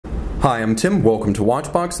Hi, I'm Tim. Welcome to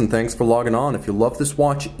Watchbox, and thanks for logging on. If you love this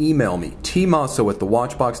watch, email me,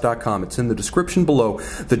 tmosso@thewatchbox.com. It's in the description below,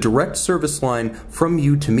 the direct service line from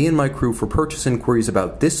you to me and my crew for purchase inquiries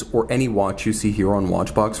about this or any watch you see here on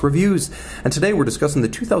Watchbox Reviews. And today we're discussing the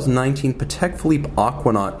 2019 Patek Philippe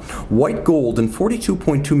Aquanaut, white gold and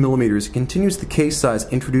 42.2 millimeters. It continues the case size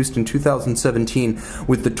introduced in 2017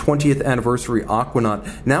 with the 20th anniversary Aquanaut,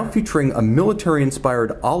 now featuring a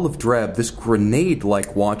military-inspired olive drab. This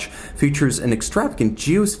grenade-like watch features an extravagant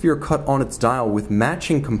geosphere cut on its dial with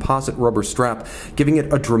matching composite rubber strap, giving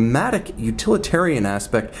it a dramatic utilitarian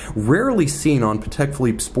aspect rarely seen on Patek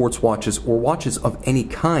Philippe sports watches or watches of any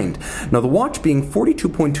kind. Now, the watch being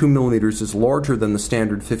 42.2 millimeters is larger than the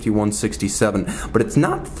standard 5167, but it's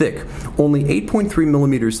not thick. Only 8.3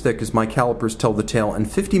 millimeters thick, as my calipers tell the tale, and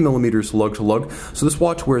 50 millimeters lug-to-lug, so this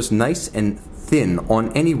watch wears nice and thin on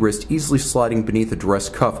any wrist, easily sliding beneath a dress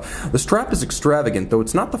cuff. The strap is extravagant, though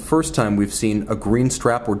it's not the first time we've seen a green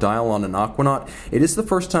strap or dial on an Aquanaut. It is the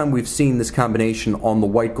first time we've seen this combination on the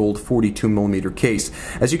white gold 42mm case.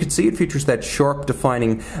 As you can see, it features that sharp,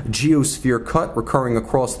 defining geosphere cut recurring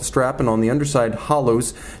across the strap, and on the underside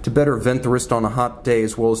hollows to better vent the wrist on a hot day,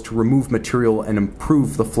 as well as to remove material and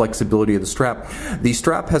improve the flexibility of the strap. The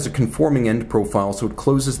strap has a conforming end profile, so it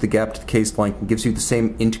closes the gap to the case flank and gives you the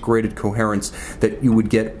same integrated coherence that you would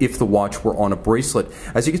get if the watch were on a bracelet.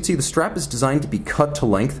 As you can see, the strap is designed to be cut to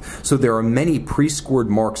length, so there are many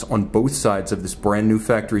pre-scored marks on both sides of this brand new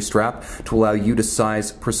factory strap to allow you to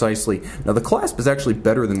size precisely. Now, the clasp is actually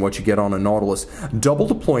better than what you get on a Nautilus. Double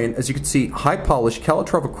deployant, as you can see, high polish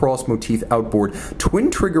Calatrava cross motif outboard,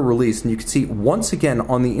 twin trigger release, and you can see once again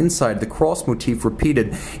on the inside the cross motif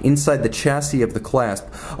repeated inside the chassis of the clasp.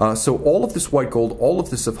 So all of this white gold, all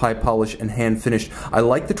of this of high polish and hand finished. I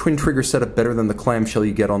like the twin trigger setup better than the clamshell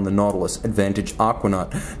you get on the Nautilus Advantage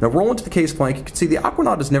Aquanaut. Now, rolling to the case flank, you can see the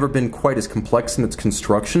Aquanaut has never been quite as complex in its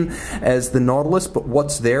construction as the Nautilus, but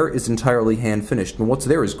what's there is entirely hand finished, and what's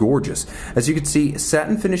there is gorgeous. As you can see,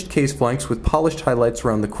 satin finished case flanks with polished highlights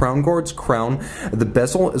around the crown guards, crown, the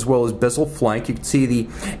bezel, as well as bezel flank. You can see the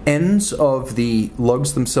ends of the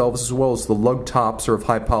lugs themselves, as well as the lug tops, are of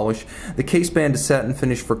high polish. The case band is satin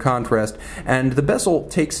finish for contrast, and the bezel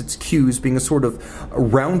takes its cues, being a sort of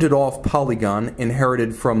rounded off polygon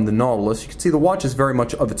inherited from the Nautilus. You can see the watch is very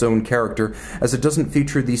much of its own character, as it doesn't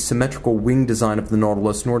feature the symmetrical wing design of the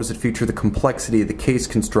Nautilus, nor does it feature the complexity of the case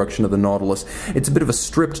construction of the Nautilus. It's a bit of a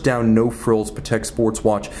stripped down, no frills Patek sports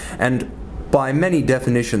watch, and by many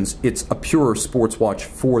definitions, it's a pure sports watch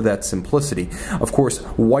for that simplicity. Of course,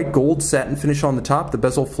 white gold satin finish on the top, the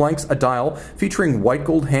bezel flanks a dial featuring white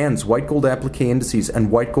gold hands, white gold applique indices,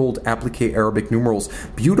 and white gold applique Arabic numerals.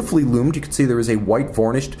 Beautifully loomed. You can see there is a white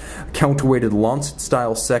varnished counterweighted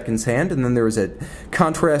Lancet-style seconds hand, and then there is a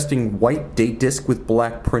contrasting white date disc with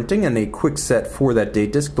black printing and a quick set for that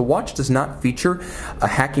date disc. The watch does not feature a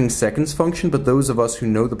hacking seconds function, but those of us who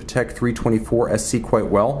know the Patek 324 SC quite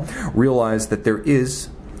well realize that there is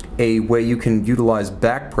a way you can utilize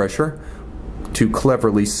back pressure to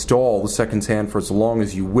cleverly stall the seconds hand for as long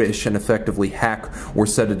as you wish and effectively hack or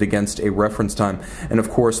set it against a reference time. And of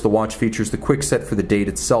course, the watch features the quick set for the date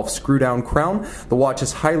itself. Screw down crown. The watch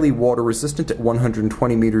is highly water resistant at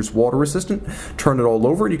 120 meters water resistant. Turn it all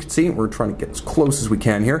over and you can see we're trying to get as close as we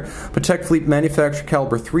can here. Patek Philippe manufacturer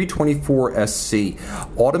caliber 324 SC.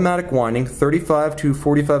 Automatic winding, 35 to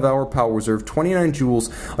 45 hour power reserve, 29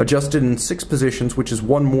 joules, adjusted in 6 positions, which is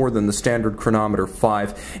one more than the standard chronometer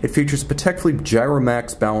 5. It features Patek Philippe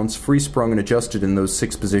Gyromax balance, free sprung and adjusted in those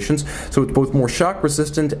 6 positions, so it's both more shock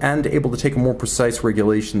resistant and able to take a more precise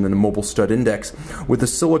regulation than a mobile stud index. With a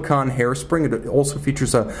silicone hairspring, it also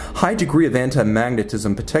features a high degree of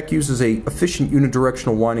anti-magnetism. Patek uses a efficient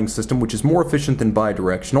unidirectional winding system, which is more efficient than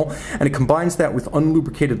bidirectional, and it combines that with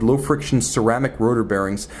unlubricated low-friction ceramic rotor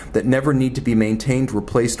bearings that never need to be maintained,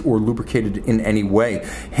 replaced, or lubricated in any way.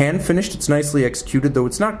 Hand finished, it's nicely executed, though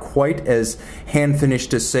it's not quite as hand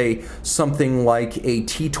finished as, say, something like a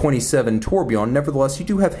T27 tourbillon. Nevertheless, you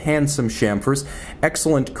do have handsome chamfers,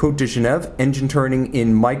 excellent Côte de Genève, engine turning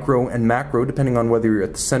in micro and macro, depending on whether you're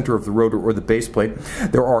at the center of the rotor or the base plate.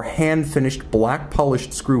 There are hand-finished,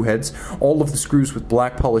 black-polished screw heads. All of the screws with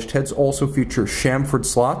black-polished heads also feature chamfered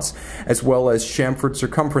slots, as well as chamfered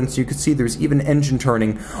circumference. You can see there's even engine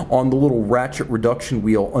turning on the little ratchet reduction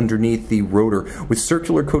wheel underneath the rotor, with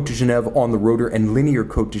circular Côte de Genève on the rotor and linear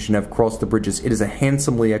Côte de Genève across the bridges. It is a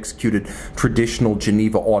handsomely executed traditional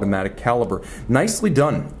Geneva automatic caliber. Nicely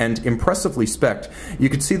done and impressively spec'd. You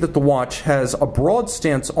can see that the watch has a broad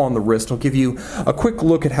stance on the wrist. I'll give you a quick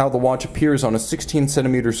look at how the watch appears on a 16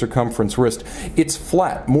 centimeter circumference wrist. It's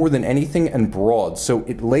flat more than anything and broad, so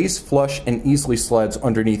it lays flush and easily slides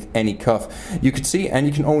underneath any cuff. You can see and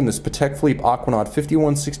you can own this Patek Philippe Aquanaut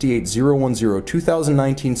 5168G-010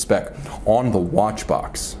 2019 spec on the watch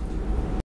box.